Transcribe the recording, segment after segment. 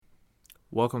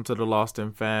Welcome to the Lost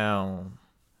and Found.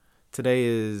 Today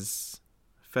is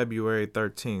February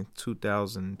 13th,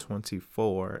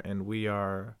 2024, and we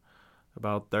are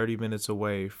about 30 minutes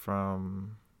away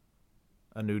from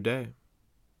a new day.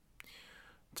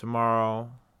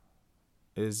 Tomorrow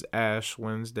is Ash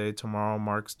Wednesday. Tomorrow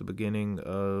marks the beginning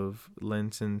of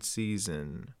Lenten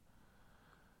season.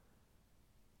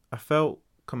 I felt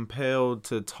compelled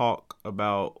to talk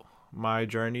about my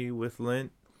journey with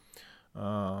Lent.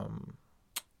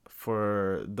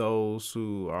 For those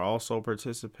who are also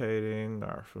participating,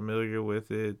 are familiar with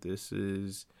it, this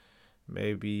is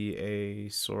maybe a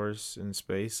source and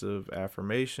space of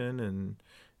affirmation and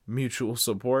mutual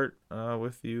support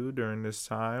with you during this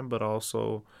time, but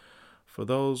also for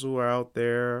those who are out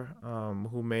there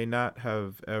who may not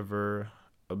have ever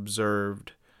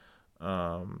observed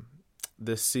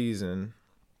this season.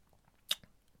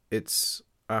 It's,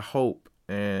 I hope,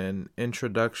 an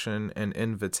introduction and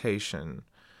invitation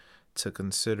to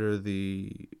consider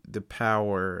the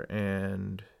power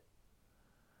and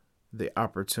the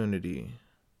opportunity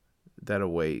that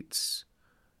awaits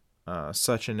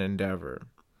such an endeavor.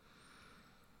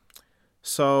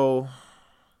 So,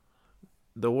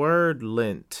 the word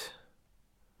Lent,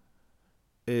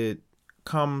 it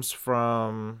comes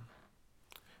from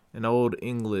an old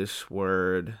English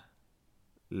word,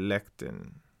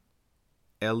 lecten,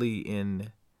 Lencten,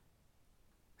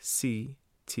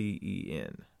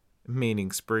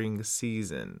 meaning spring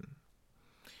season.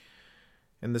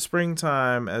 And the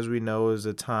springtime, as we know, is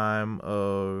a time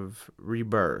of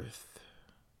rebirth.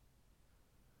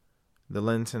 The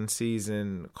Lenten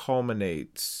season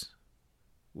culminates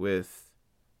with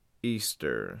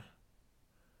Easter,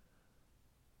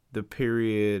 the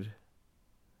period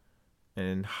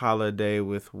and holiday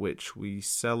with which we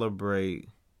celebrate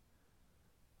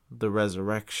the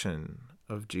resurrection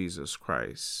of Jesus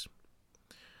Christ.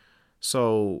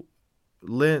 So,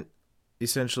 Lent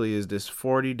essentially is this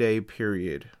 40-day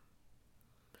period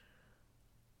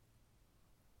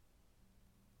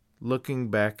looking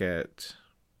back at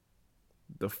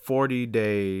the 40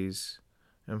 days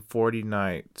and 40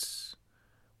 nights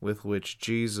with which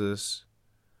Jesus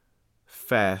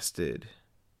fasted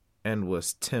and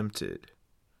was tempted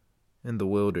in the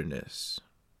wilderness.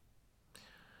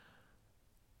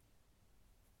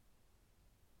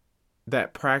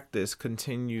 That practice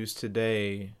continues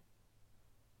today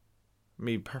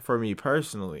for me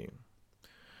personally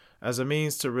as a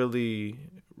means to really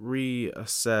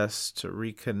reassess, to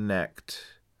reconnect,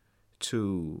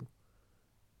 to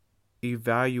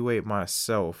evaluate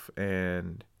myself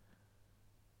and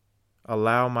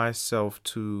allow myself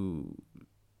to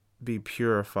be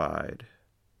purified.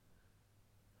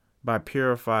 By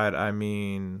purified, I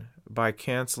mean by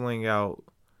canceling out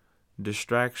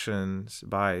distractions,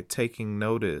 by taking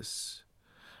notice,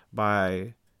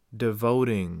 by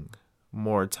devoting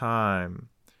more time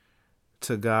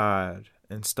to God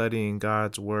and studying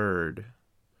God's word.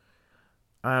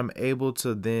 I'm able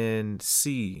to then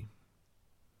see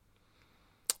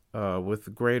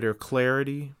with greater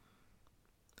clarity,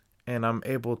 and I'm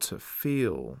able to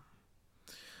feel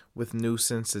with new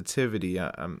sensitivity.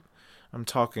 I'm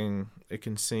talking, it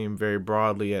can seem very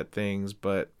broadly at things,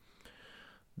 but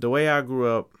the way I grew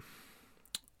up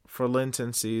for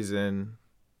Lenten season,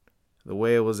 the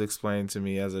way it was explained to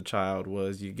me as a child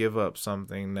was you give up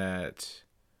something that,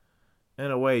 in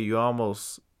a way, you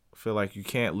almost feel like you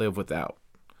can't live without.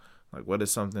 Like, what is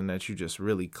something that you just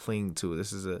really cling to?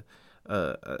 This is a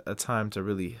time to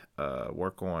really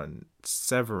work on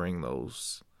severing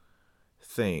those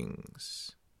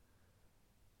things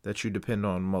that you depend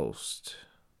on most,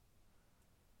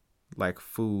 like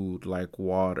food, like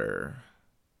water.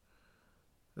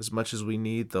 As much as we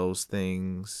need those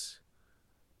things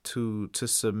to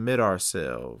submit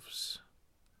ourselves,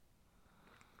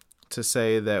 to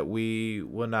say that we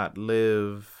will not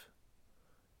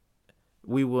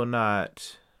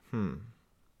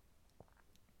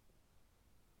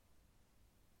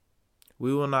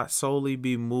solely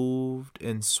be moved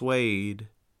and swayed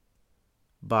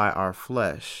by our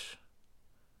flesh,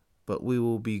 but we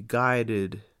will be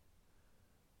guided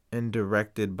and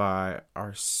directed by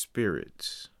our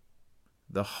spirit,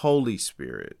 the Holy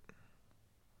Spirit.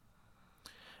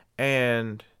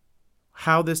 And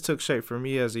how this took shape for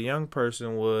me as a young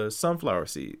person was sunflower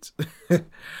seeds.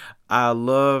 I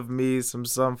love me some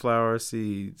sunflower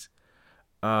seeds.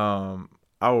 I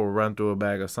will run through a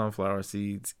bag of sunflower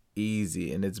seeds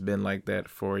easy, and it's been like that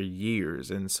for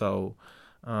years. And so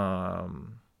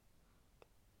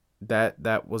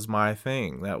that was my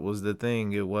thing. That was the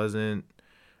thing. It wasn't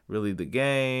really the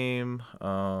game.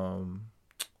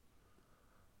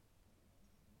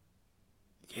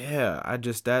 yeah, I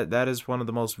just that is one of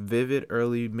the most vivid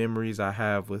early memories I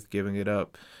have with giving it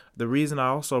up. The reason I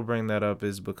also bring that up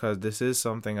is because this is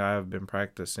something I have been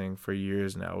practicing for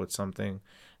years now. It's something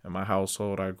in my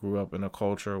household. I grew up in a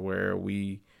culture where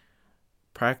we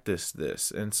practice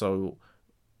this, and so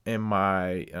in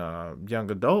my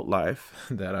young adult life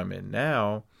that I'm in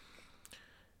now,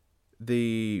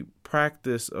 the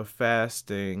practice of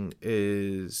fasting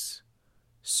is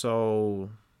so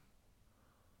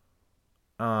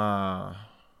uh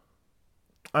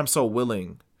I'm so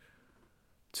willing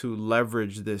to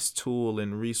leverage this tool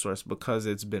and resource because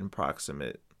it's been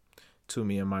proximate to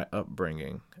me in my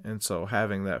upbringing. And so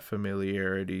having that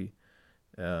familiarity,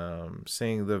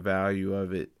 seeing the value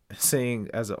of it, seeing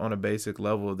on a basic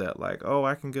level that like, oh,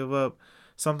 I can give up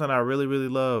something I really, really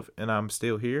love and I'm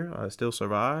still here. I still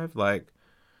survive. Like,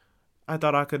 I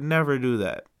thought I could never do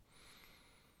that.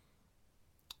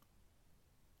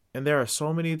 And there are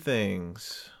so many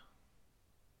things,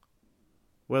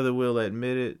 whether we'll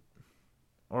admit it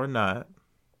or not,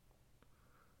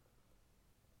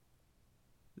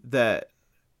 that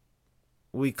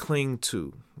we cling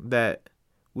to, that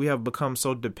we have become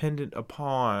so dependent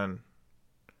upon,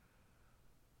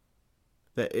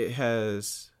 that it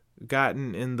has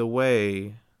gotten in the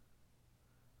way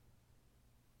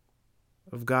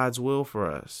of God's will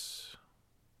for us.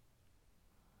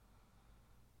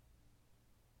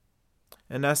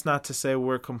 And that's not to say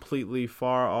we're completely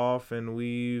far off and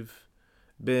we've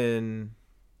been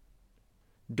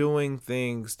doing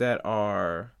things that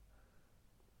are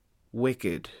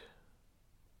wicked.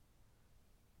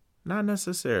 Not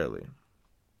necessarily.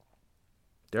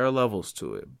 There are levels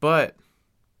to it. But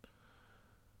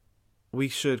we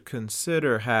should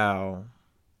consider how,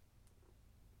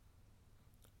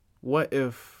 what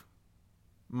if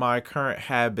my current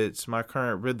habits, my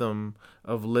current rhythm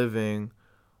of living,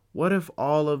 what if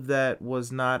all of that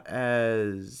was not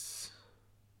as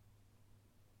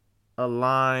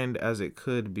aligned as it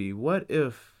could be? What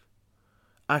if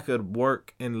I could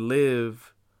work and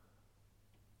live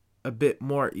a bit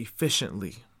more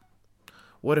efficiently?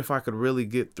 What if I could really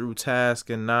get through tasks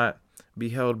and not be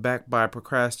held back by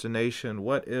procrastination?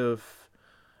 What if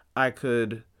I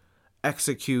could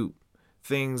execute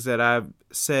things that I've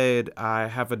said I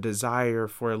have a desire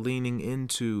for leaning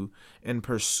into and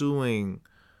pursuing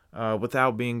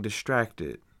without being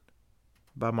distracted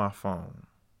by my phone?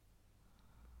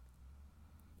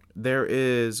 There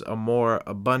is a more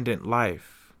abundant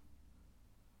life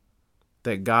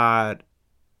that God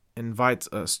invites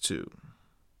us to.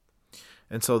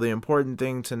 And so the important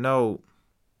thing to note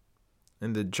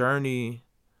in the journey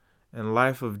and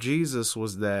life of Jesus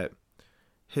was that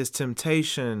his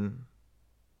temptation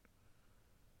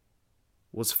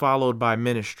was followed by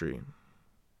ministry.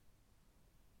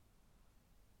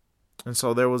 And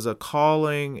so there was a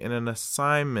calling and an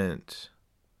assignment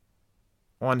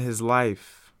on his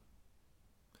life,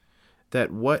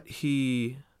 that what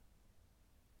he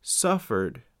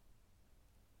suffered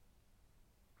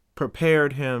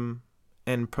prepared him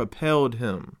and propelled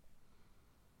him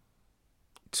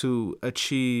to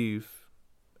achieve,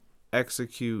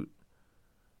 execute,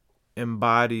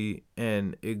 embody,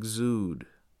 and exude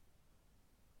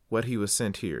what he was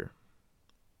sent here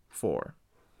for.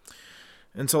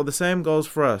 And so the same goes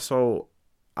for us. So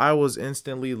I was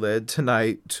instantly led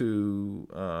tonight to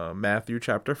Matthew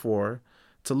chapter 4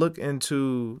 to look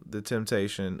into the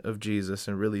temptation of Jesus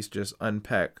and really just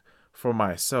unpack for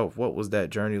myself what was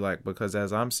that journey like. Because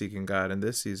as I'm seeking God in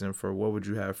this season for what would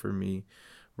you have for me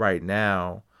right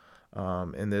now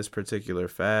in this particular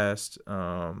fast,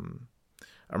 I'm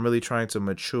really trying to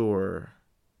mature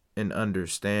in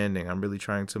understanding. I'm really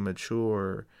trying to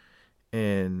mature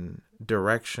in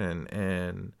direction,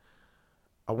 and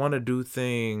I want to do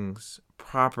things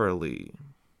properly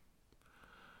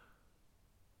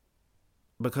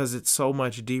because it's so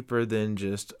much deeper than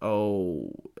just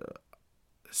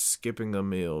skipping a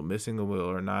meal, missing a meal,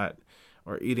 or not,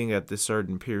 or eating at this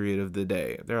certain period of the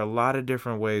day. There are a lot of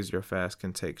different ways your fast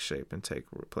can take shape and take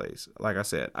place. Like I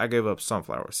said, I gave up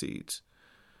sunflower seeds.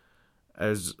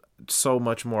 There's so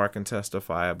much more I can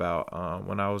testify about.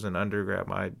 When I was in undergrad,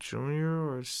 my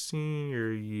junior or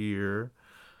senior year,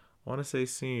 I want to say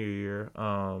senior year,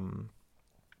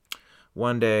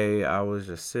 one day I was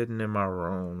just sitting in my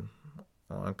room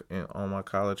on my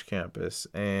college campus,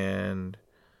 and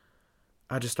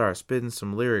I just started spitting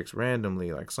some lyrics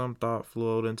randomly. Like some thought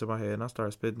flowed into my head, and I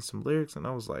started spitting some lyrics, and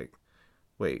I was like,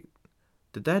 wait,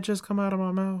 did that just come out of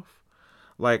my mouth?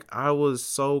 Like, I was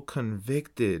so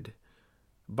convicted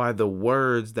by the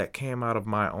words that came out of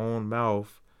my own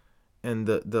mouth, and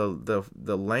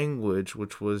the language,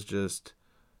 which was just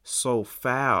so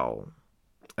foul.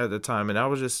 at the time, and I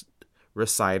was just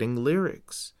reciting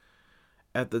lyrics.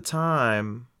 At the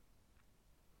time,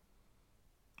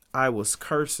 I was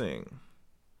cursing,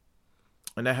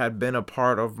 and that had been a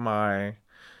part of my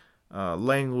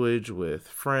language with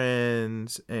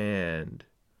friends, and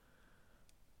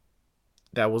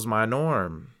that was my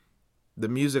norm. The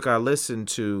music I listened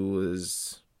to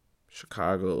was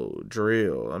Chicago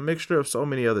drill, a mixture of so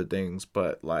many other things,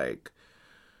 but like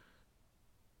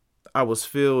I was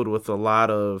filled with a lot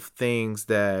of things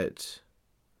that,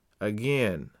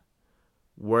 again,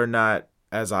 were not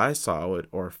as I saw it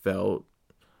or felt.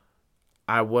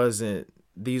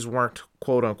 These weren't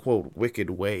quote unquote wicked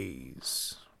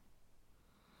ways.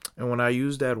 And when I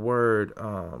use that word,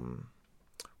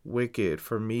 wicked,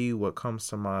 for me, what comes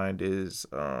to mind is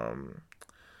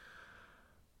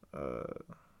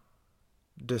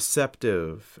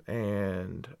deceptive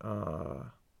and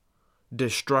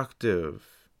destructive.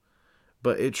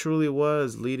 But it truly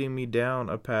was leading me down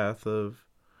a path of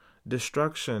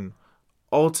destruction.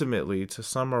 Ultimately, to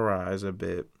summarize a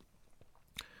bit,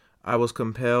 I was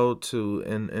compelled to,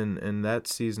 in that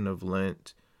season of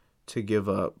Lent, to give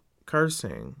up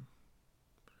cursing.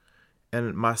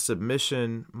 And my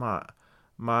submission,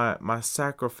 my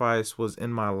sacrifice was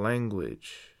in my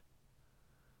language.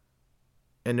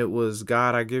 And it was,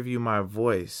 God, I give you my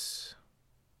voice.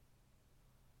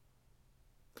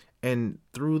 And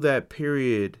through that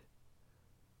period,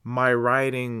 my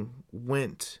writing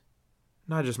went,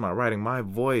 not just my writing, my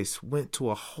voice went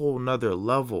to a whole nother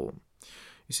level.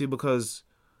 You see, because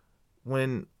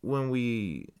when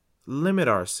we limit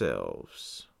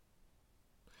ourselves,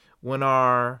 when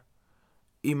our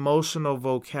emotional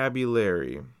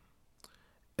vocabulary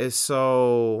is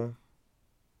so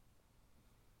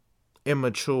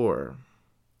immature,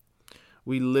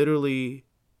 we literally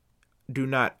do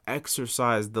not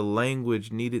exercise the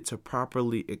language needed to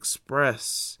properly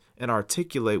express and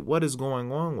articulate what is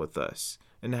going on with us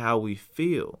and how we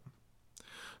feel.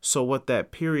 So what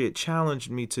that period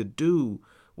challenged me to do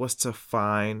was to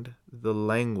find the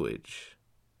language.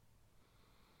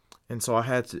 And so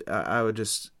I would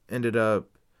just ended up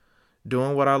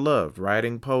doing what I loved,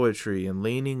 writing poetry and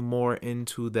leaning more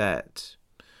into that.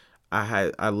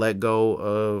 I let go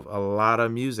of a lot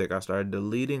of music. I started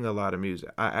deleting a lot of music.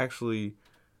 I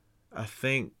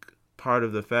think part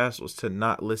of the fast was to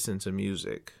not listen to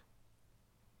music,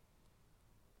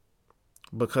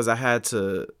 because I had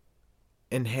to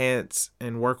enhance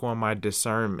and work on my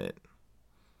discernment.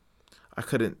 I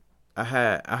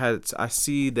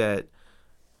see that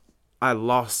I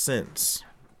lost sense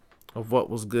of what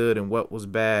was good and what was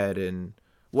bad and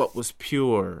what was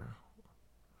pure,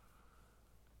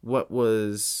 what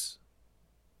was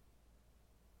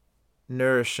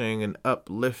nourishing and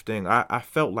uplifting. I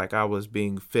felt like I was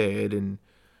being fed, and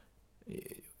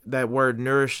that word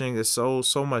nourishing is so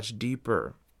much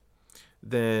deeper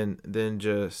than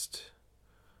just,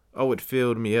 oh, it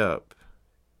filled me up,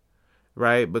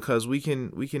 right? Because we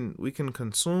can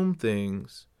consume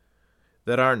things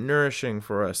that aren't nourishing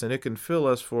for us, and it can fill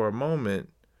us for a moment,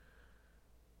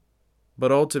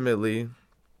 but ultimately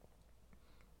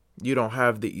you don't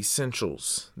have the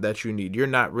essentials that you need. You're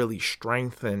not really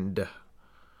strengthened.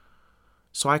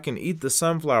 So I can eat the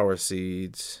sunflower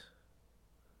seeds,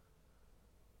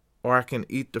 or I can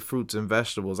eat the fruits and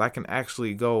vegetables. I can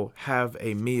actually go have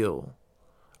a meal.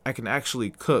 I can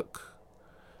actually cook.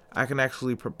 I can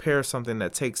actually prepare something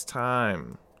that takes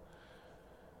time.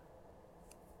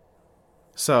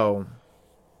 So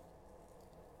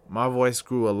my voice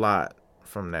grew a lot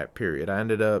from that period. I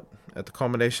ended up, at the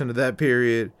culmination of that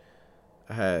period,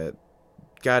 I had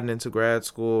gotten into grad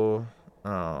school,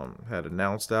 had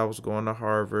announced that I was going to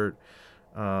Harvard.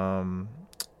 I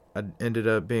ended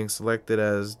up being selected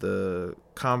as the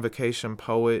convocation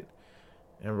poet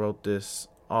and wrote this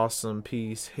awesome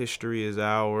piece, History is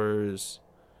Ours.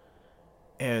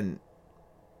 And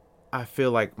I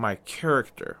feel like my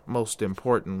character, most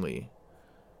importantly,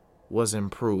 was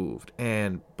improved.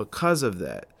 And because of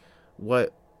that,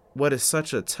 what is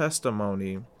such a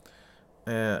testimony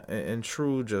and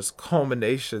true just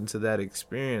culmination to that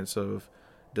experience of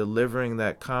delivering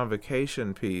that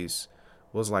convocation piece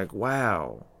was like,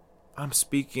 wow, I'm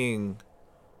speaking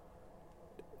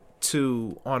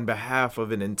on behalf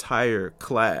of an entire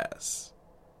class.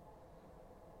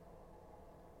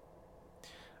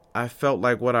 I felt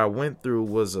like what I went through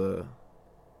was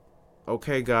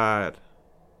okay, God,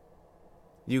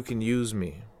 you can use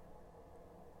me.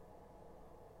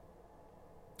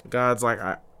 God's like,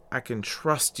 I can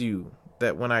trust you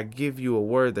that when I give you a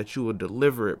word that you will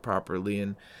deliver it properly.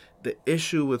 And the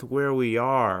issue with where we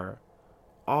are,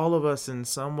 all of us in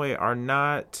some way are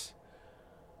not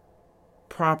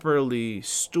properly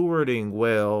stewarding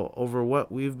well over what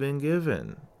we've been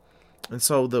given. And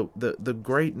so the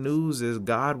great news is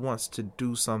God wants to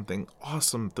do something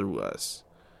awesome through us.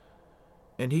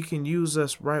 And he can use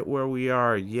us right where we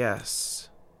are, yes.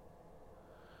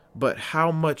 But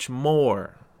how much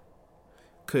more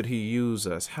could he use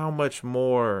us? How much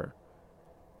more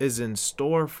is in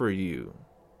store for you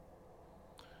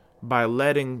by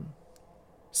letting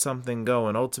something go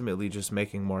and ultimately just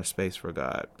making more space for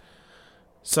God?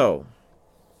 So,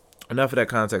 enough of that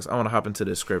context. I want to hop into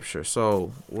this scripture.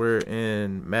 So, we're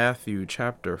in Matthew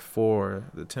chapter 4,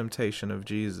 the temptation of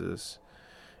Jesus.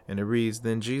 And it reads,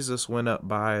 Then Jesus was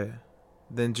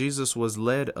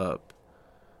led up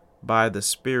by the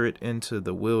Spirit into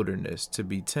the wilderness to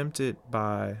be tempted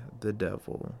by the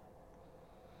devil.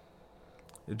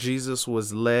 Jesus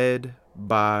was led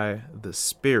by the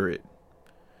Spirit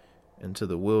into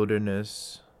the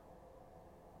wilderness.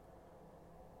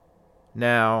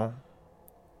 Now,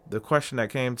 the question that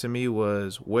came to me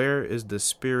was, where is the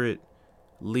Spirit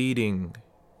leading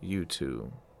you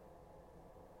to?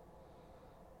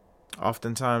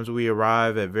 Oftentimes we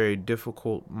arrive at very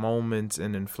difficult moments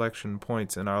and inflection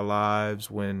points in our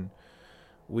lives when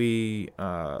we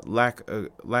lack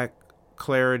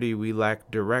clarity, we lack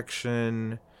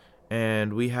direction,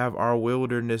 and we have our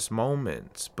wilderness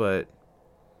moments, but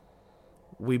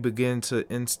we begin to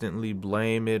instantly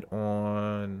blame it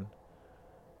on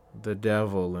the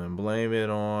devil and blame it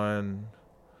on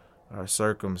our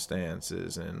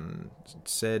circumstances and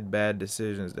said bad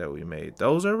decisions that we made.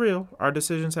 Those are real. Our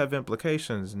decisions have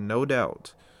implications, no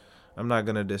doubt. I'm not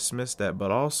going to dismiss that,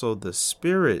 but also the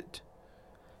Spirit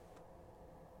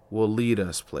will lead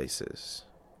us places.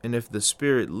 And if the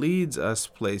Spirit leads us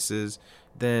places,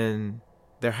 then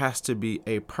there has to be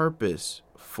a purpose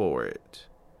for it.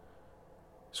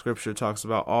 Scripture talks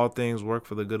about all things work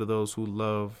for the good of those who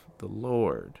love the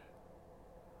Lord.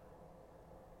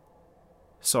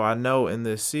 So I know in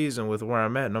this season with where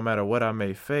I'm at, no matter what I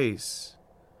may face,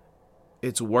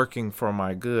 it's working for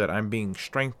my good. I'm being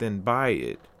strengthened by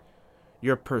it.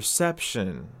 Your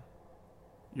perception,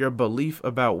 your belief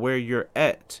about where you're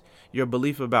at, your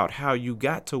belief about how you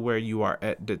got to where you are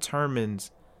at determines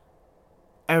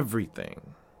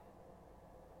everything.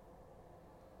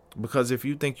 Because if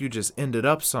you think you just ended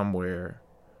up somewhere,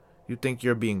 you think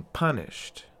you're being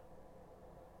punished.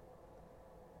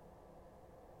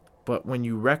 But when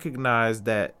you recognize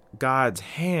that God's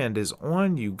hand is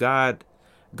on you,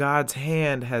 God's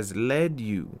hand has led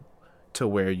you to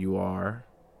where you are,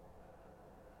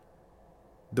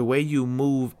 the way you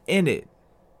move in it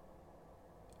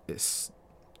is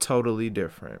totally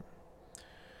different.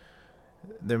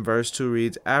 Then verse 2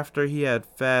 reads, After he had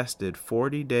fasted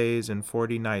 40 days and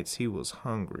 40 nights, he was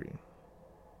hungry.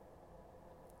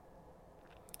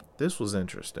 This was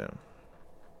interesting.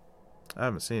 I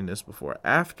haven't seen this before.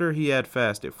 After he had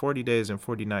fasted 40 days and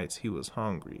 40 nights, he was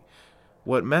hungry.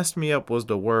 What messed me up was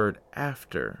the word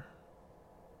after.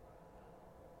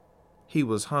 He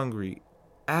was hungry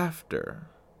after.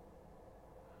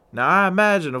 Now, I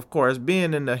imagine, of course,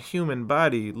 being in the human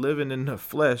body, living in the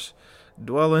flesh,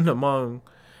 dwelling among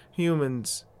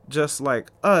humans just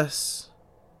like us,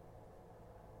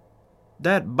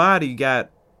 that body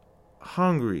got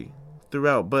hungry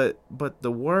throughout. But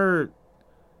the word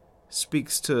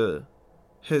speaks to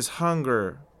his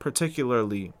hunger,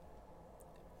 particularly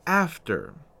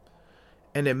after.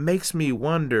 And it makes me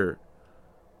wonder,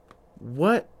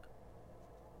 what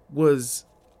was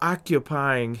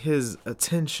occupying his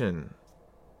attention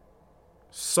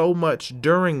so much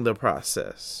during the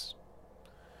process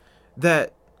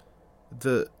that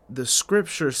the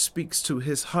scripture speaks to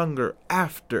his hunger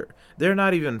after? They're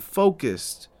not even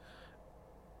focused.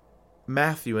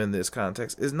 Matthew in this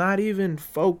context is not even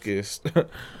focused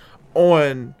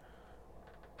on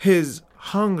his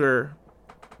hunger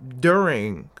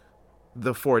during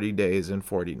the 40 days and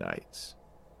 40 nights.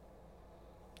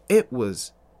 It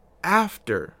was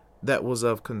after that was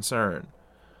of concern.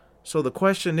 So the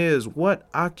question is, what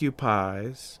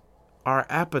occupies our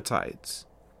appetites?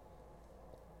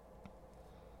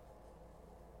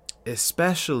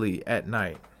 Especially at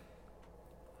night.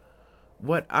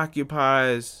 What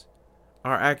occupies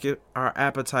our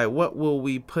appetite? What will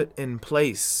we put in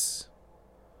place?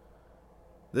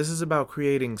 This is about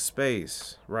creating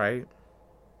space, right?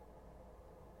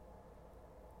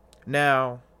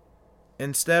 Now,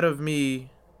 instead of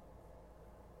me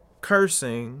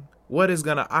cursing, what is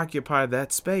going to occupy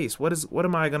that space? What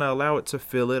am I going to allow it to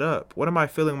fill it up? What am I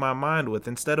filling my mind with?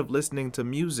 Instead of listening to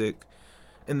music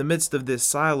in the midst of this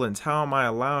silence, how am I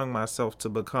allowing myself to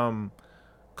become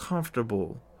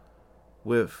comfortable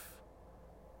with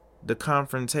the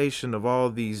confrontation of all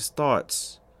these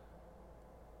thoughts,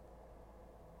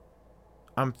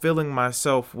 I'm filling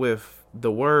myself with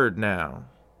the word now.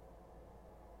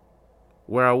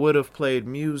 Where I would have played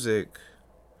music,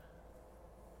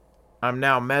 I'm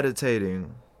now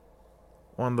meditating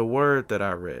on the word that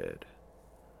I read.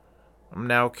 I'm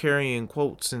now carrying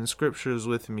quotes and scriptures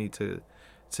with me to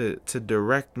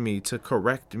direct me, to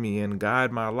correct me, and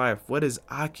guide my life. What is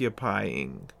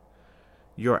occupying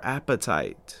your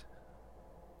appetite?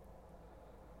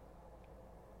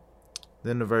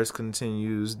 Then the verse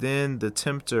continues, then the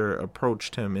tempter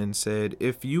approached him and said,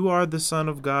 if you are the Son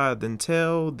of God, then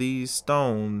tell these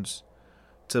stones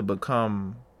to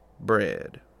become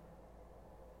bread.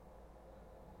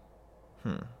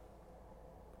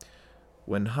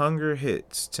 When hunger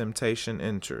hits, temptation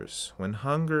enters. When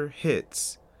hunger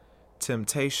hits,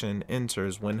 temptation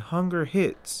enters. When hunger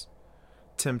hits,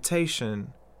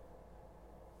 temptation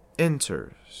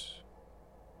enters.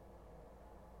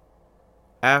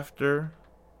 After,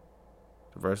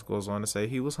 the verse goes on to say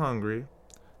he was hungry,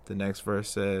 the next verse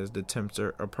says the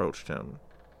tempter approached him.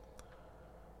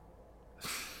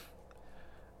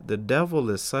 The devil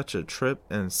is such a trip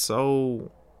and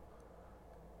so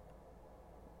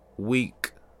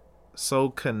weak, so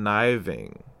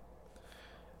conniving,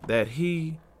 that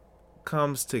he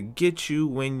comes to get you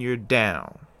when you're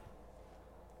down.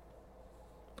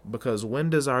 Because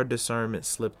when does our discernment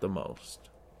slip the most?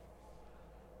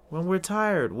 When we're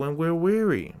tired, when we're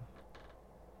weary.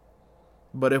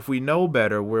 But if we know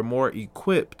better, we're more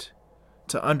equipped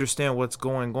to understand what's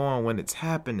going on when it's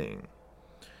happening.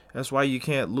 That's why you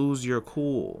can't lose your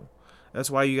cool. That's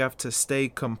why you have to stay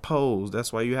composed.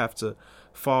 That's why you have to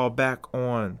fall back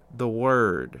on the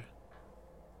word.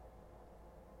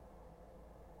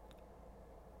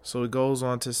 So it goes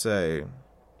on to say,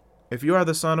 if you are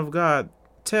the Son of God,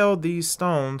 tell these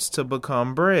stones to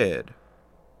become bread.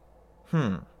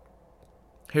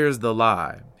 Here's the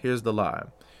lie.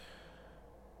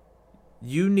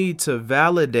 You need to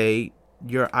validate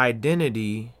your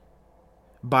identity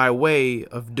by way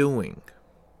of doing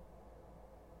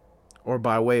or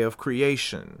by way of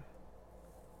creation.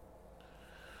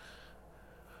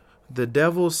 The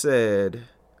devil said,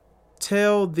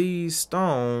 tell these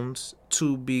stones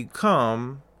to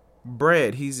become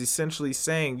bread. He's essentially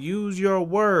saying, use your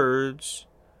words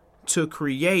to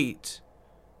create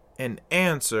an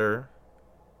answer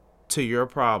to your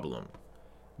problem.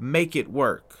 Make it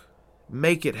work.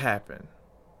 Make it happen.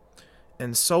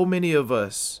 And so many of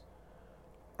us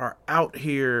are out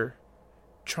here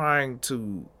trying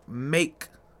to make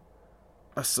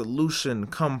a solution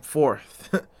come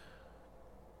forth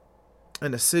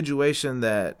in a situation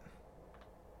that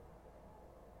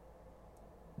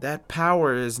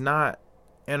power is not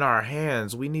in our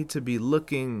hands. We need to be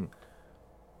looking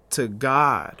to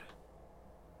God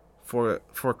for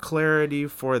clarity,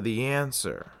 for the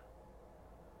answer.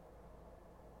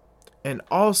 And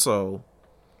also,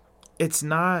 it's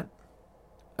not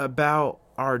about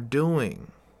our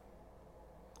doing.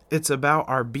 It's about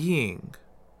our being.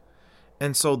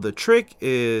 And so the trick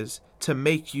is to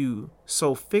make you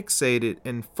so fixated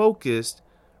and focused,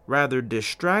 rather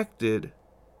distracted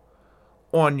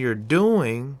on your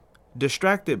doing,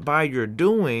 distracted by your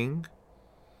doing,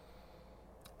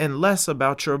 and less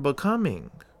about your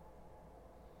becoming.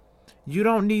 You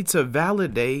don't need to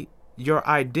validate your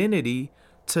identity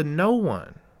to no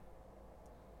one.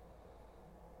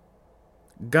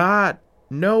 God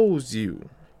knows you.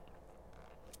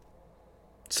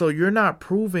 So you're not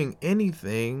proving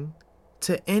anything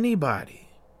to anybody.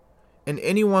 And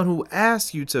anyone who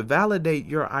asks you to validate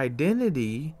your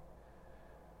identity,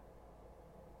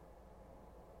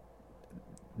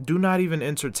 do not even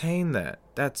entertain that.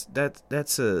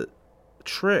 That's a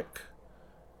trick.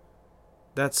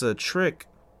 That's a trick.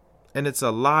 And it's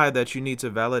a lie that you need to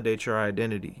validate your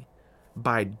identity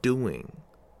by doing.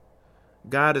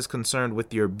 God is concerned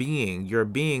with your being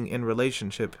in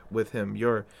relationship with him,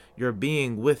 your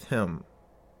being with him.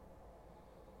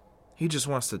 He just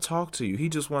wants to talk to you. He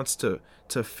just wants to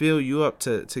fill you up,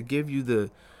 to give you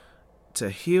to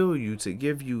heal you, to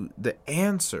give you the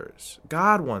answers.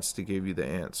 God wants to give you the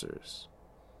answers.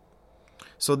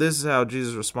 So this is how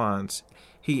Jesus responds.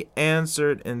 He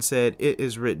answered and said, it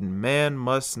is written, man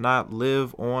must not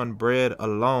live on bread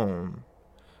alone,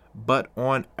 but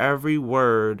on every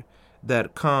word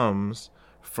that comes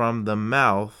from the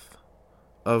mouth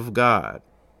of God.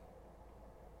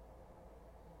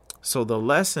 So the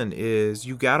lesson is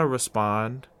you got to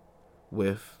respond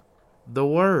with the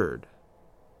word.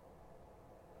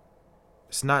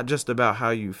 It's not just about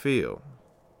how you feel.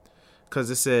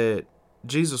 Because it said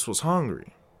Jesus was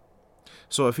hungry.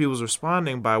 So if he was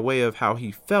responding by way of how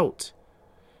he felt,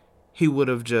 he would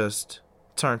have just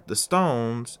turned the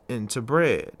stones into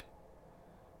bread.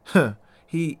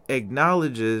 He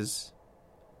acknowledges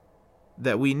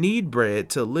that we need bread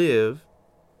to live.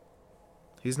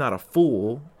 He's not a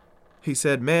fool. He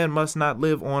said, man must not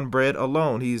live on bread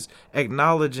alone. He's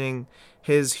acknowledging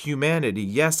his humanity.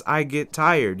 Yes, I get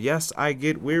tired. Yes, I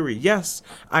get weary. Yes,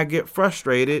 I get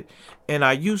frustrated. And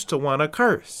I used to want to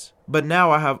curse. But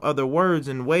now I have other words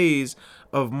and ways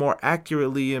of more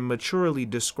accurately and maturely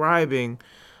describing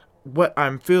what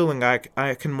I'm feeling.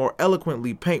 I can more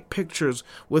eloquently paint pictures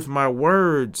with my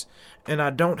words. And I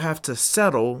don't have to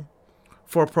settle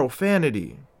for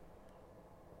profanity.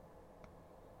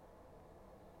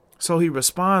 So he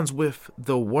responds with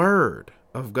the word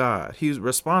of God. He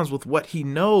responds with what he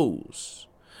knows,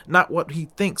 not what he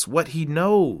thinks, what he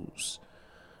knows.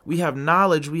 We have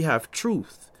knowledge, we have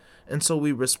truth. And so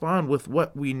we respond with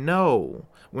what we know.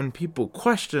 When people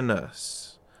question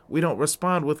us, we don't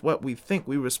respond with what we think,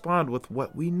 we respond with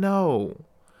what we know.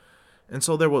 And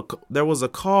so there was a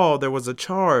call, there was a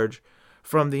charge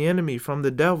from the enemy, from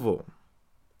the devil.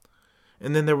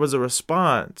 And then there was a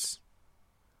response.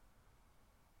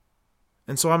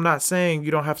 And so I'm not saying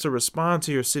you don't have to respond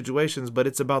to your situations, but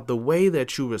it's about the way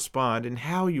that you respond and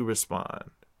how you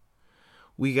respond.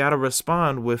 We got to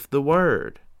respond with the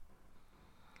word.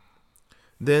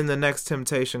 Then the next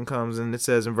temptation comes, and it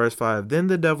says in verse 5, then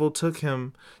the devil took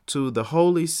him to the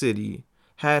holy city,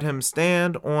 had him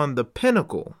stand on the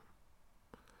pinnacle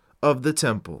of the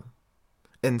temple,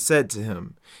 and said to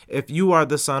him, if you are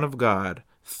the Son of God,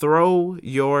 throw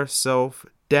yourself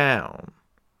down.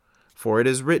 For it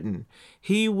is written,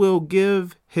 he will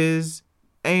give his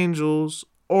angels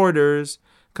orders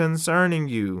concerning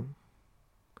you.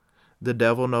 The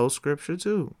devil knows scripture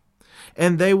too.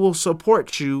 And they will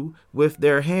support you with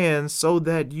their hands so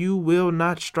that you will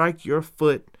not strike your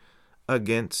foot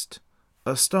against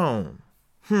a stone.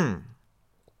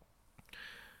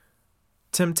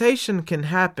 Temptation can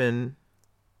happen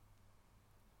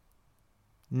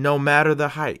no matter the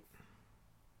height.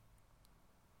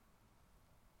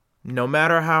 No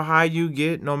matter how high you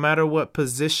get, no matter what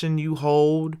position you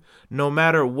hold, no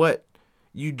matter what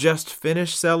you just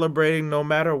finished celebrating, no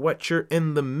matter what you're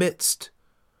in the midst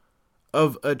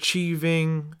of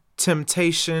achieving,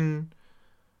 temptation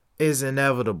is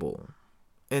inevitable.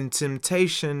 And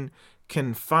temptation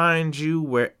can find you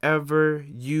wherever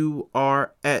you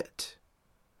are at.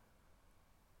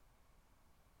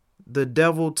 The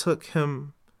devil took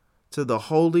him to the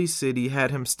holy city,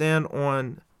 had him stand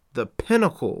on the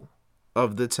pinnacle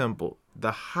of the temple,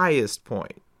 the highest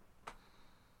point.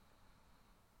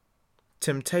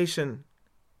 Temptation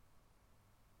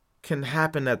can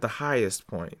happen at the highest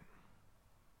point.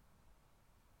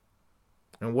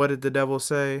 And what did the devil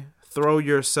say? Throw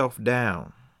yourself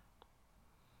down.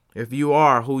 If you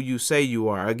are who you say you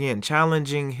are, again,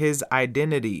 challenging his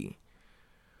identity.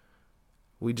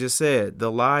 We just said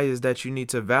the lie is that you need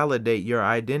to validate your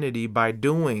identity by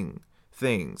doing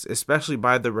things, especially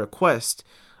by the request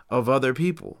of other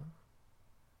people.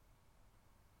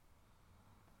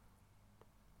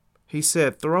 He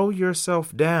said, throw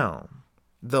yourself down.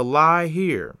 The lie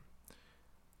here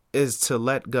is to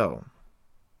let go.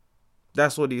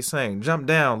 That's what he's saying. Jump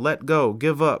down, let go,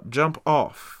 give up, jump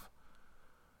off.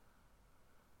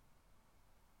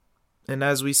 And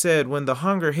as we said, when the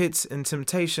hunger hits and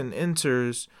temptation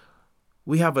enters,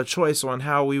 we have a choice on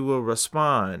how we will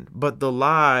respond. But the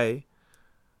lie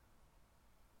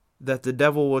that the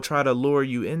devil will try to lure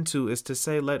you into is to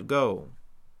say, let go.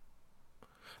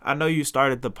 I know you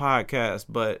started the podcast,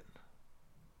 but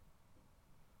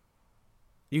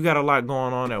you got a lot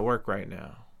going on at work right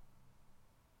now.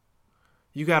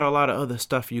 You got a lot of other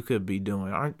stuff you could be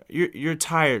doing. You're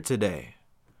tired today.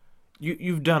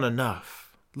 You've done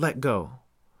enough. Let go.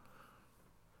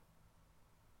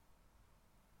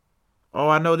 Oh,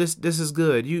 I know this is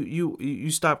good. You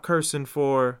stop cursing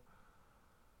for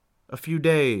a few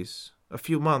days, a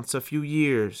few months, a few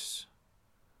years.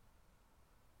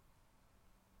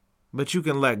 But you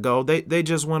can let go. They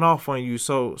just went off on you,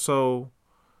 so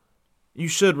you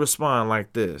should respond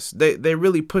like this. They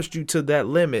really pushed you to that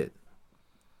limit.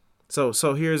 So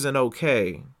here's an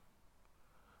okay.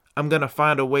 I'm going to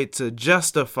find a way to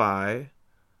justify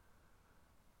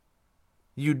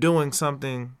you doing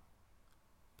something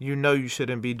you know you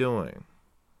shouldn't be doing.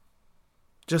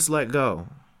 Just let go.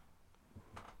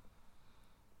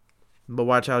 But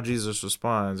watch how Jesus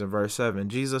responds in verse 7.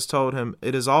 Jesus told him,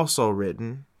 it is also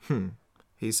written.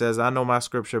 He says, I know my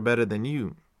scripture better than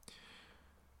you.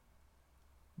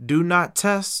 Do not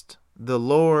test the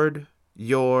Lord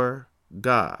your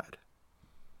God.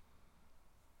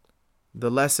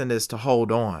 The lesson is to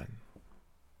hold on.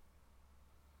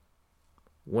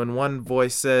 When one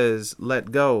voice says,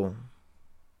 let go,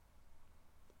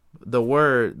 the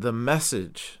word, the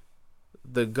message,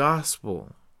 the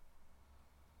gospel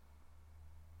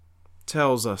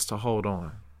tells us to hold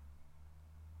on.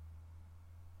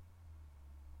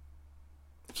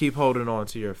 Keep holding on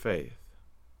to your faith.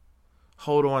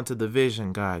 Hold on to the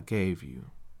vision God gave you.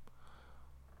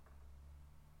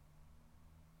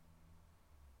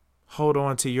 Hold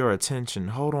on to your attention.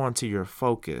 Hold on to your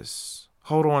focus.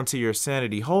 Hold on to your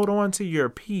sanity. Hold on to your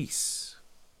peace.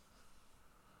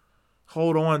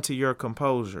 Hold on to your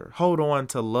composure. Hold on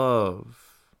to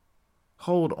love.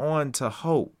 Hold on to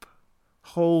hope.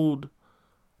 Hold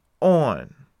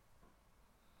on.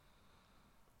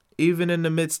 Even in the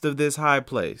midst of this high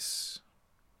place,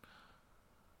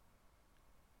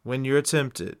 when you're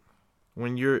tempted,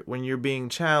 when you're being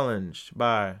challenged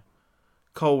by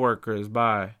coworkers,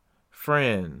 by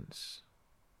friends,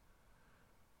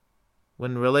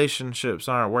 when relationships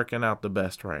aren't working out the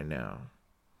best right now,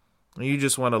 and you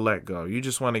just want to let go, you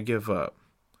just want to give up,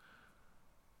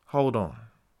 hold on.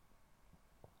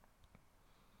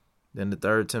 Then the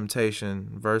third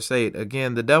temptation, verse 8,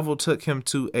 again, the devil took him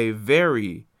to a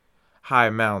very high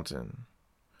mountain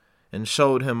and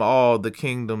showed him all the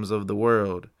kingdoms of the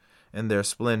world and their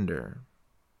splendor.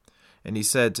 And he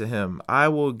said to him, I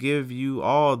will give you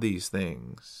all these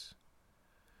things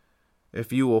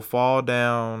if you will fall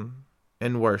down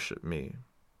and worship me.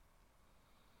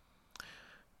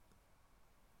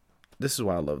 This is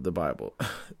why I love the Bible.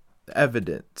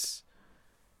 Evidence.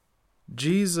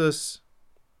 Jesus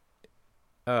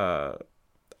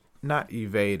not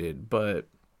evaded, but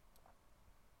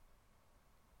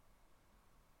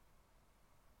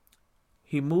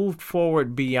he moved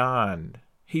forward beyond.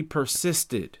 He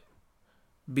persisted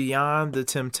beyond the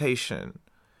temptation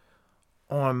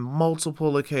on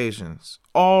multiple occasions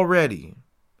already.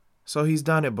 So he's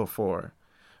done it before,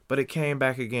 but it came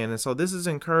back again. And so this is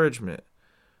encouragement.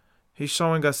 He's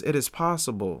showing us it is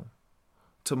possible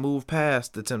to move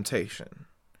past the temptation.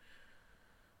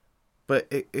 But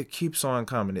it keeps on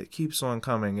coming. It keeps on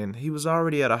coming. And he was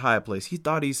already at a high place. He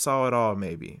thought he saw it all,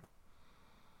 maybe.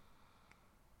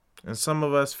 And some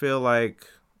of us feel like,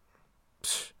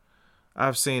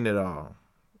 I've seen it all.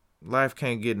 Life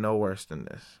can't get no worse than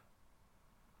this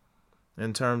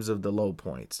in terms of the low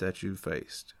points that you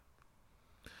faced.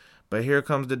 But here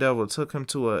comes the devil, took him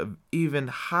to an even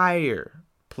higher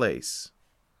place.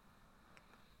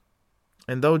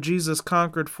 And though Jesus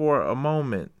conquered for a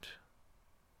moment,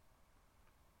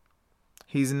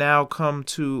 he's now come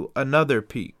to another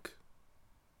peak.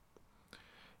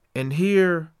 And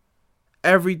here,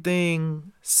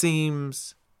 everything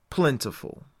seems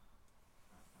plentiful.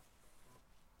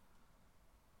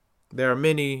 There are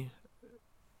many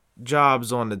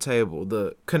jobs on the table.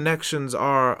 The connections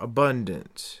are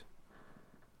abundant.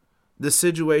 The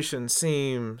situation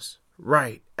seems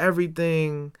right.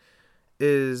 Everything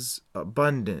is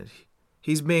abundant.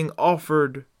 He's being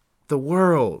offered the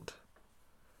world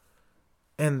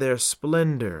and their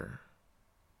splendor.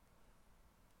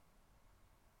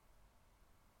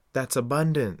 That's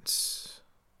abundance.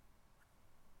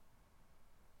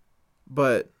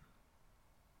 But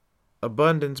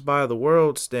abundance by the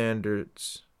world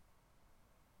standards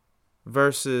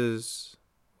versus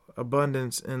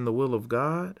abundance in the will of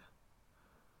God.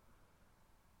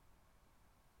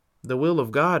 The will of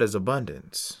God is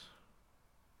abundance.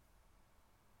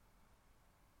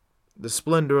 The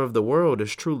splendor of the world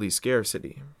is truly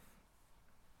scarcity.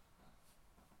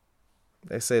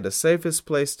 They say the safest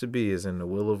place to be is in the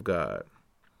will of God.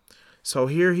 So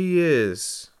here he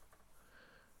is,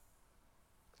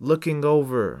 looking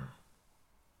over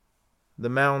the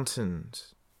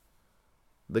mountains,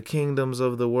 the kingdoms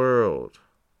of the world.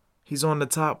 He's on the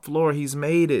top floor. He's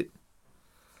made it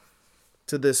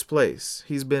to this place.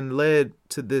 He's been led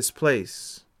to this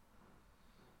place.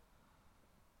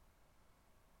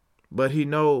 But he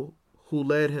know who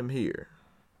led him here.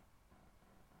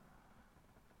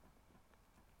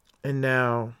 And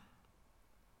now,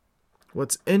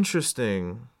 what's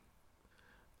interesting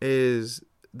is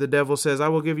the devil says, I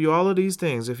will give you all of these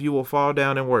things if you will fall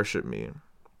down and worship me.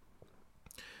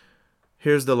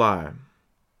 Here's the lie.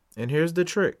 And here's the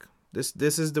trick.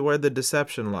 This is where the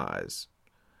deception lies.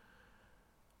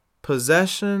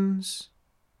 Possessions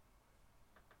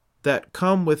that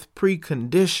come with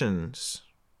preconditions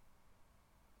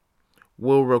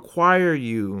will require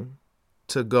you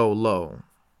to go low.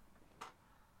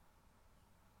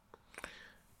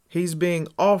 He's being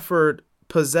offered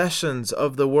possessions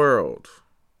of the world,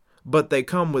 but they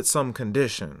come with some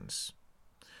conditions.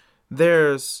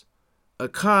 There's a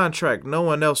contract no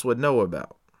one else would know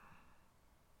about.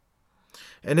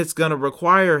 And it's going to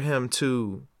require him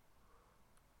to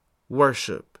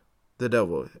worship the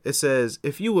devil. It says,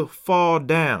 if you will fall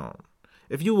down,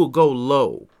 if you will go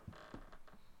low,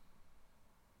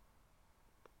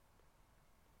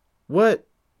 what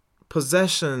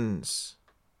possessions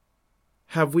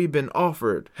have we been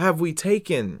offered? Have we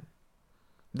taken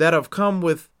that have come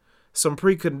with some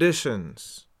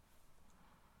preconditions?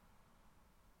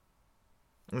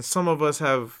 And some of us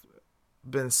have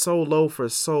been so low for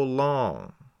so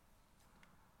long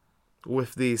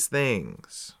with these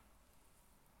things.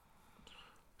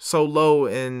 So low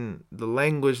in the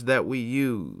language that we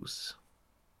use.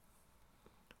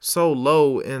 So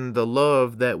low in the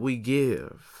love that we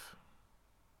give.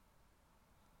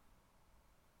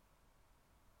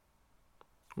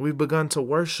 We've begun to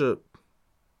worship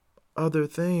other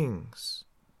things.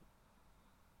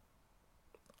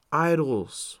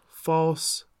 Idols,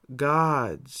 false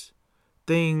gods,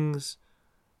 things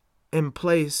in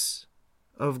place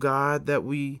of God that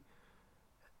we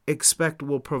expect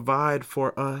will provide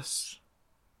for us,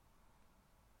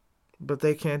 but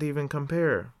they can't even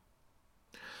compare.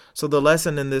 So the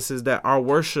lesson in this is that our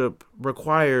worship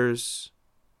requires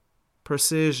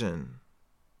precision.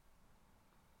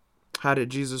 How did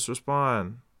Jesus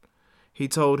respond? He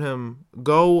told him,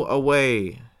 "Go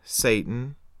away,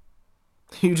 Satan."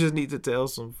 You just need to tell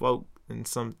some folk and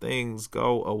some things,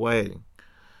 go away.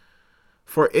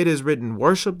 For it is written,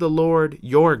 worship the Lord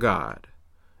your God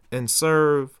and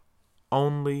serve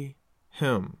only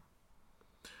him.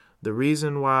 The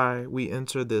reason why we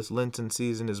enter this Lenten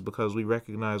season is because we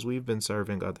recognize we've been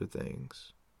serving other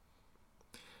things.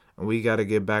 And we got to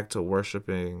get back to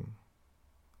worshiping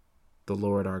the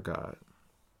Lord our God.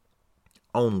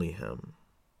 Only him.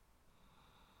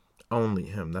 Only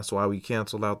him. That's why we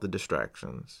cancel out the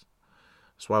distractions.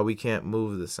 That's why we can't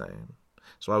move the same.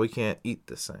 That's why we can't eat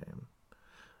the same.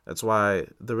 That's why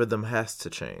the rhythm has to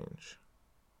change.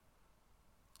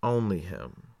 Only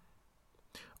him.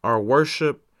 Our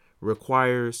worship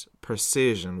requires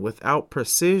precision. Without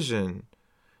precision,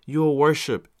 you'll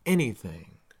worship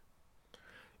anything.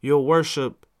 You'll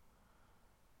worship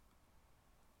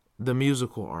the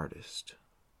musical artist.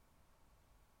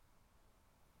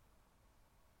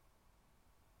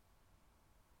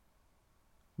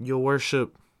 You'll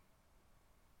worship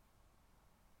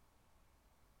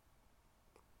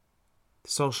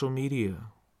social media.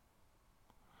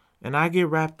 And I get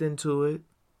wrapped into it.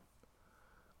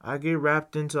 I get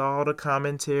wrapped into all the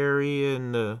commentary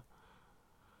and the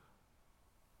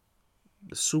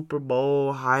Super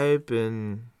Bowl hype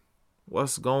and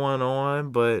what's going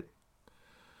on, but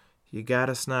you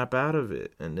gotta snap out of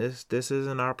it. And this is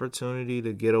an opportunity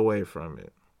to get away from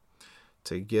it.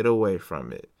 To get away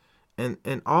from it.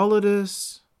 And all of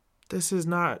this is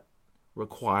not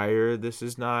required. This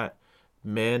is not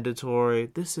mandatory.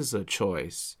 This is a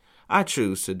choice. I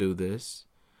choose to do this.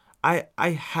 I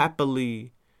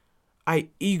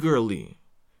eagerly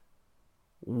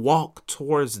walk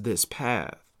towards this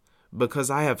path because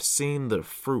I have seen the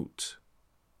fruit.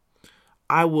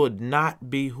 I would not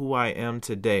be who I am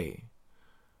today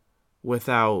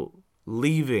without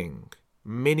leaving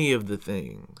many of the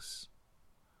things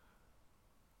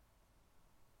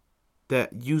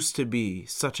that used to be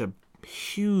such a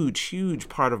huge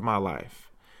part of my life.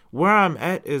 Where I'm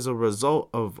at is a result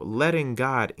of letting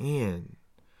God in.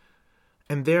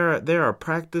 And there are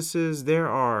practices, there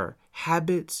are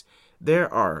habits,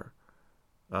 there are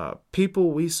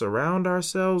people we surround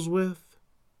ourselves with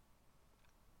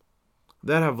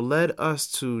that have led us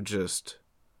to just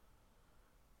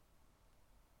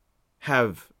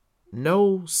have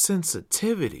no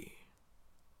sensitivity.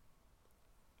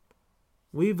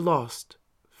 We've lost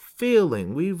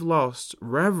feeling. We've lost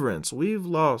reverence. We've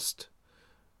lost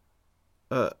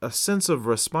a sense of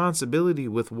responsibility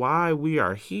with why we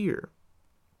are here.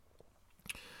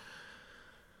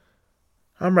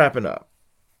 I'm wrapping up.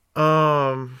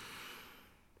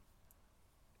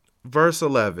 Verse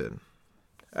 11.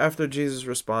 After Jesus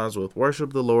responds with,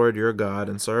 worship the Lord your God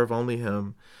and serve only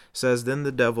him, says, then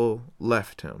the devil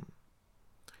left him,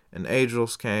 and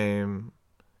angels came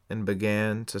and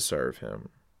began to serve him.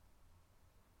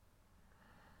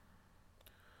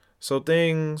 So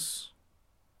things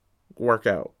work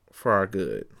out for our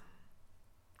good.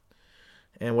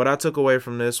 And what I took away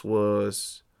from this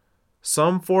was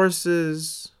some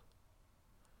forces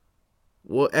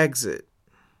will exit.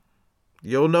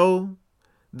 You'll know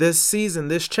this season,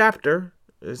 this chapter,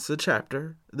 it's a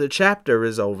chapter. The chapter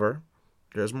is over.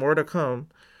 There's more to come.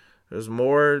 There's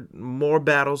more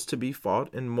battles to be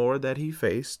fought and more that he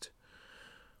faced.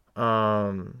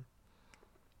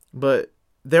 But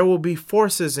there will be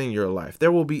forces in your life.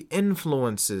 There will be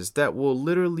influences that will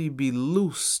literally be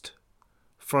loosed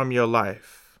from your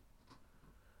life.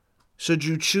 Should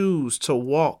you choose to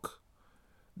walk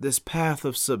this path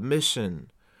of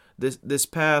submission, this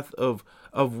path of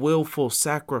willful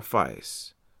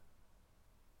sacrifice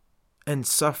and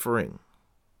suffering,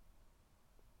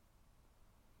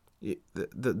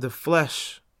 the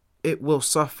flesh, it will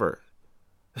suffer.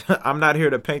 I'm not here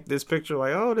to paint this picture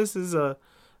like, oh, this is the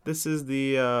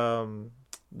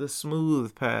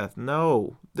smooth path.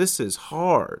 No, this is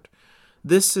hard.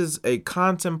 This is a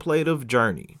contemplative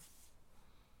journey.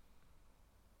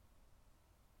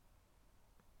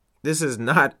 This is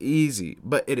not easy,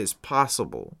 but it is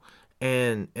possible.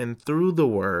 And through the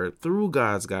word, through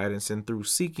God's guidance, and through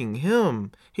seeking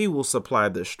him, he will supply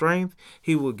the strength.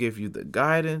 He will give you the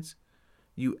guidance.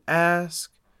 You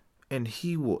ask, and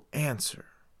he will answer.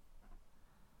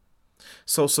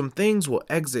 So some things will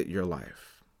exit your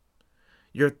life.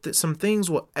 Some things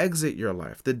will exit your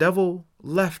life. The devil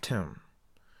left him,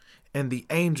 and the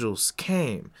angels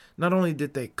came. Not only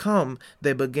did they come,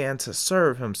 they began to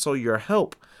serve him. So your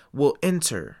help will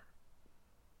enter.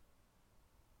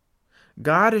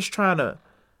 God is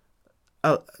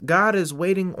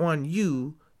waiting on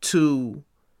you to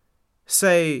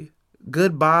say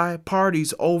goodbye,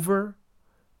 party's over,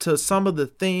 to some of the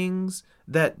things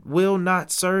that will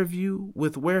not serve you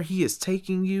with where he is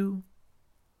taking you,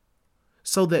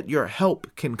 so that your help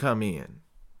can come in.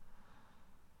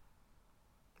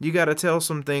 You got to tell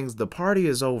some things, the party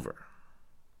is over.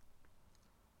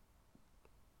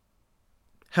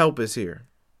 Help is here.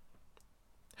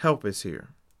 Help is here.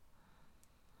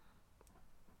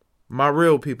 My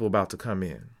real people about to come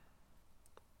in.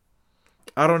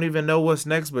 I don't even know what's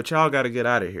next, but y'all got to get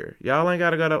out of here. Y'all ain't got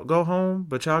to go home,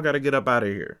 but y'all got to get up out of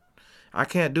here. I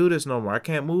can't do this no more. I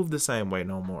can't move the same way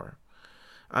no more.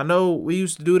 I know we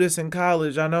used to do this in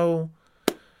college. I know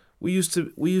we used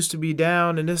to be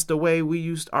down, and it's the way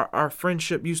our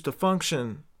friendship used to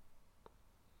function.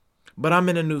 But I'm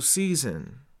in a new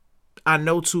season. I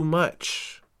know too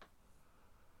much.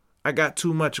 I got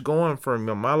too much going for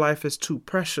me. My life is too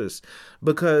precious,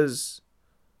 because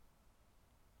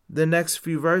the next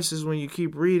few verses, when you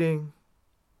keep reading,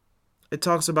 it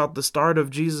talks about the start of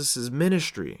Jesus's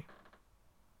ministry.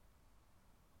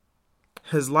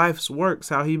 His life's works,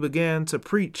 how he began to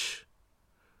preach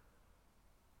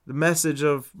the message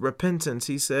of repentance.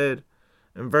 He said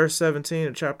in verse 17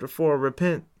 of chapter 4,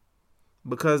 repent,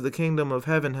 because the kingdom of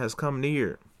heaven has come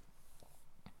near.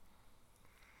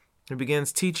 He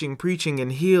begins teaching, preaching,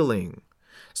 and healing.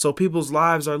 So people's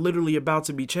lives are literally about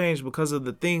to be changed because of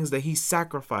the things that he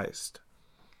sacrificed.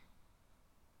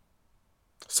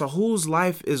 So whose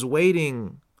life is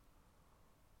waiting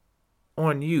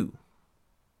on you?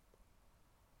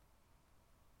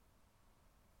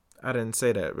 I didn't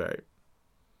say that right.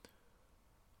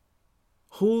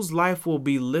 Whose life will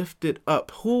be lifted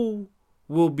up? Who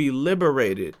will be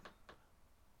liberated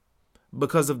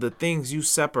because of the things you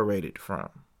separated from?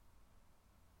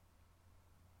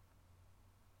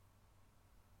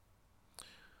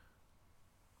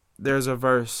 There's a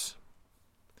verse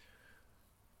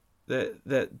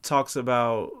that talks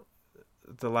about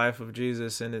the life of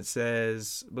Jesus, and it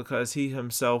says, because he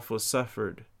himself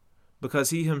suffered, because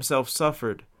he himself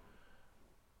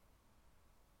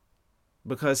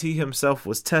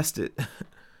was tested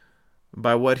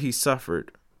by what he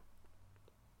suffered,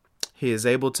 he is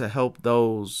able to help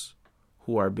those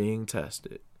who are being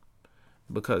tested.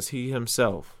 Because he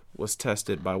himself was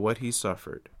tested by what he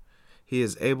suffered, he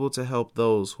is able to help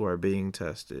those who are being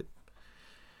tested.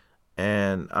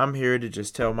 And I'm here to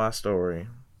just tell my story,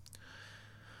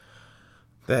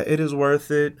 that it is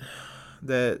worth it,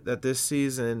 that this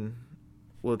season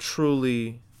will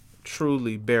truly,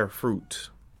 truly bear fruit.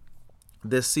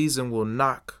 This season will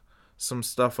knock some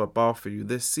stuff up off of you.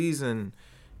 This season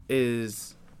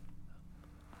is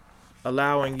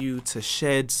allowing you to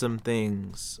shed some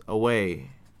things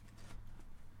away.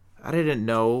 I didn't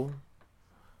know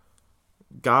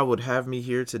God would have me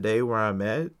here today where I'm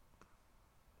at,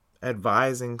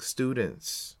 advising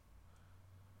students,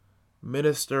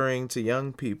 ministering to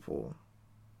young people.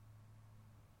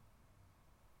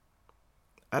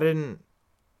 I didn't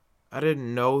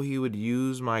know he would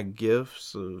use my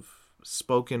gifts of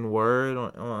spoken word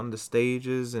on the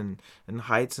stages and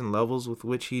heights and levels with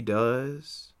which he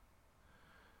does.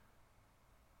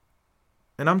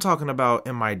 And I'm talking about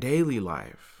in my daily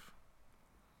life.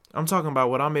 I'm talking about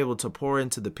what I'm able to pour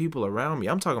into the people around me.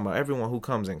 I'm talking about everyone who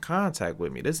comes in contact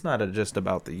with me. This is not just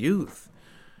about the youth.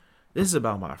 This is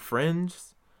about my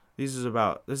friends. This is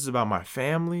about my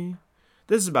family.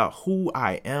 This is about who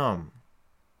I am.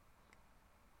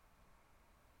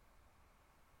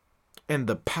 And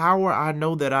the power I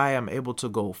know that I am able to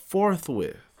go forth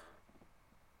with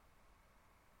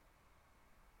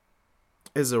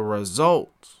is a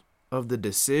result of the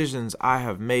decisions I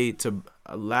have made to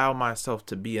allow myself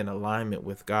to be in alignment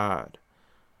with God.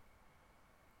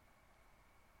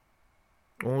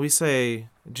 When we say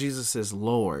Jesus is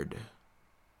Lord,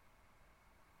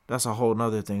 that's a whole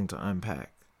nother thing to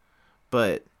unpack.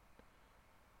 But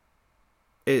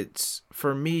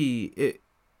for me,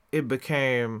 it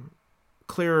became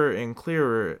clearer and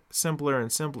clearer, simpler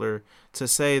and simpler to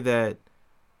say that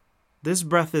this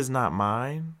breath is not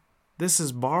mine. This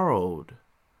is borrowed.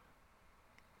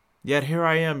 Yet here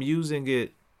I am using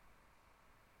it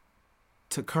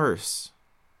to curse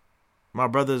my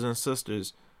brothers and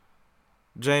sisters.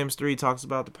 James 3 talks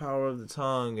about the power of the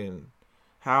tongue and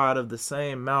how out of the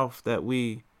same mouth that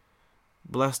we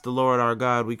bless the Lord our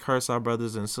God, we curse our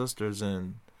brothers and sisters.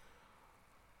 And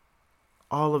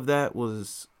all of that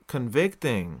was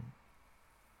convicting.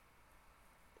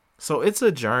 So it's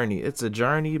a journey. It's a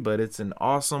journey, but it's an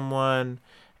awesome one.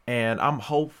 And I'm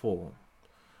hopeful.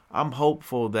 I'm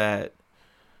hopeful that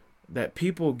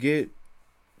people get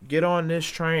on this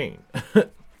train,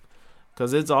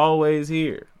 because it's always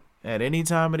here at any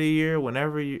time of the year.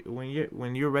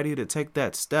 When you're ready to take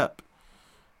that step,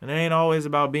 and it ain't always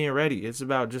about being ready. It's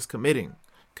about just committing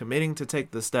to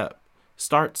take the step.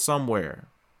 Start somewhere.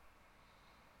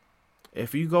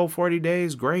 If you go 40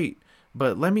 days, great.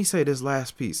 But let me say this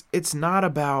last piece. It's not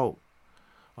about,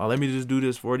 oh, let me just do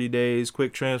this 40 days,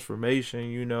 quick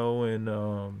transformation,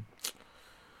 and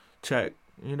check.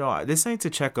 This ain't to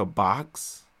check a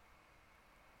box.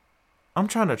 I'm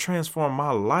trying to transform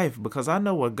my life because I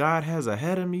know what God has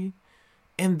ahead of me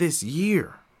in this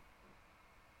year.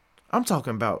 I'm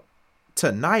talking about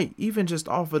tonight, even just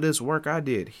off of this work I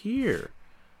did here.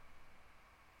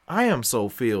 I am so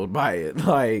filled by it.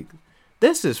 Like,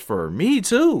 this is for me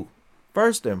too,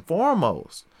 first and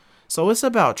foremost. So it's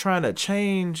about trying to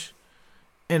change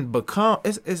and become.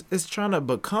 It's trying to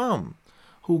become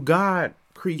who God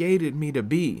created me to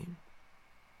be.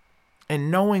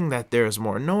 And knowing that there's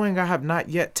more, knowing I have not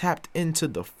yet tapped into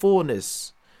the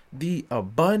fullness, the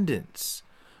abundance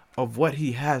of what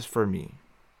He has for me,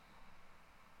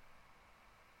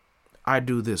 I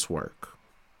do this work.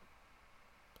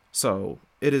 So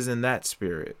it is in that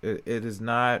spirit. It is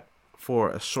not for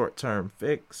a short-term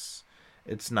fix.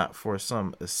 It's not for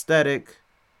some aesthetic.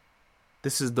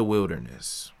 This is the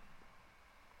wilderness.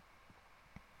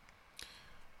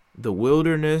 The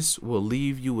wilderness will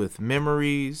leave you with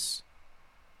memories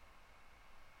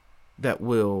that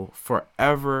will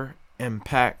forever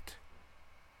impact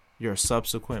your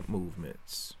subsequent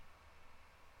movements.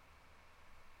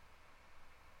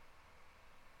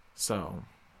 So,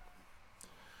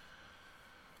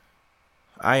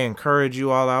 I encourage you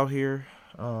all out here,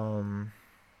 go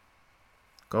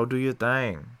do your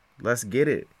thing. Let's get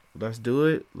it. Let's do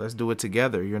it. Let's do it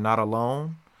together. You're not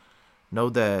alone.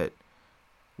 Know that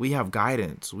we have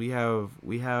guidance. We have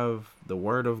the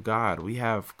word of God. We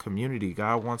have community.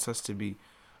 God wants us to be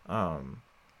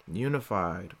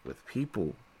unified with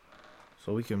people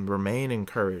so we can remain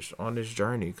encouraged on this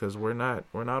journey, because we're not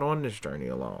on this journey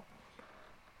alone.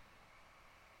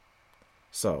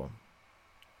 So,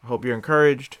 I hope you're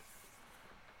encouraged.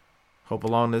 Hope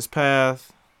along this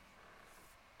path.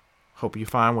 Hope you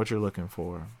find what you're looking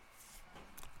for.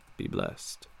 Be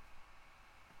blessed.